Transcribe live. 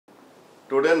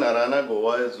Today Narayana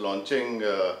Goa is launching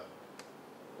a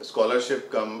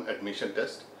scholarship cum admission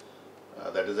test,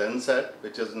 that is Nsat,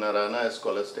 which is Narayana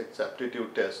Scholastic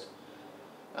Aptitude Test.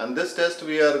 And this test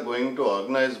we are going to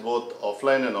organize both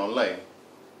offline and online.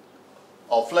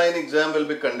 Offline exam will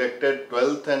be conducted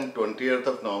 12th and 20th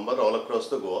of November all across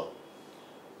the Goa,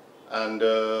 and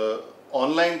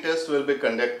online test will be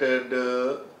conducted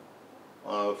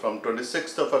from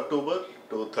 26th of October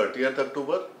to 30th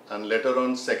October and later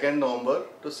on 2nd November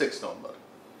to 6th November.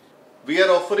 We are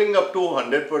offering up to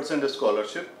 100%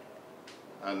 scholarship,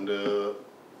 and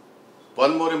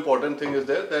one more important thing is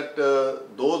there that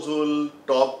those who will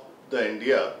top the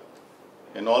India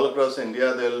in all across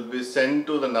India, they will be sent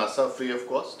to the NASA free of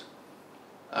cost.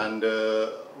 And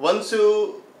once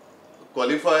you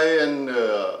qualify and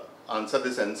answer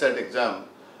this Nsat exam,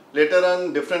 later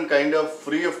on different kind of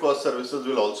free of cost services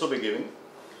will also be giving.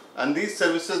 And these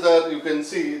services are, you can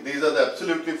see, these are the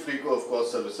absolutely free of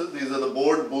cost services. These are the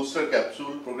board booster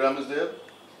capsule program is there.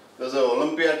 There's a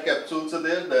Olympiad capsules are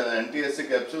there, the anti-SC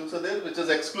capsules are there, which is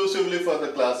exclusively for the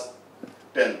class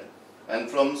 10. And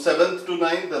from 7th to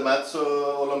 9th, the Maths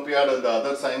Olympiad and the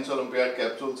other Science Olympiad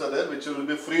capsules are there, which will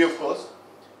be free of cost.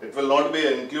 It will not be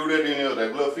included in your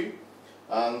regular fee.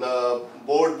 And the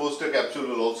board booster capsule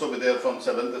will also be there from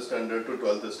 7th standard to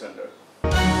 12th standard.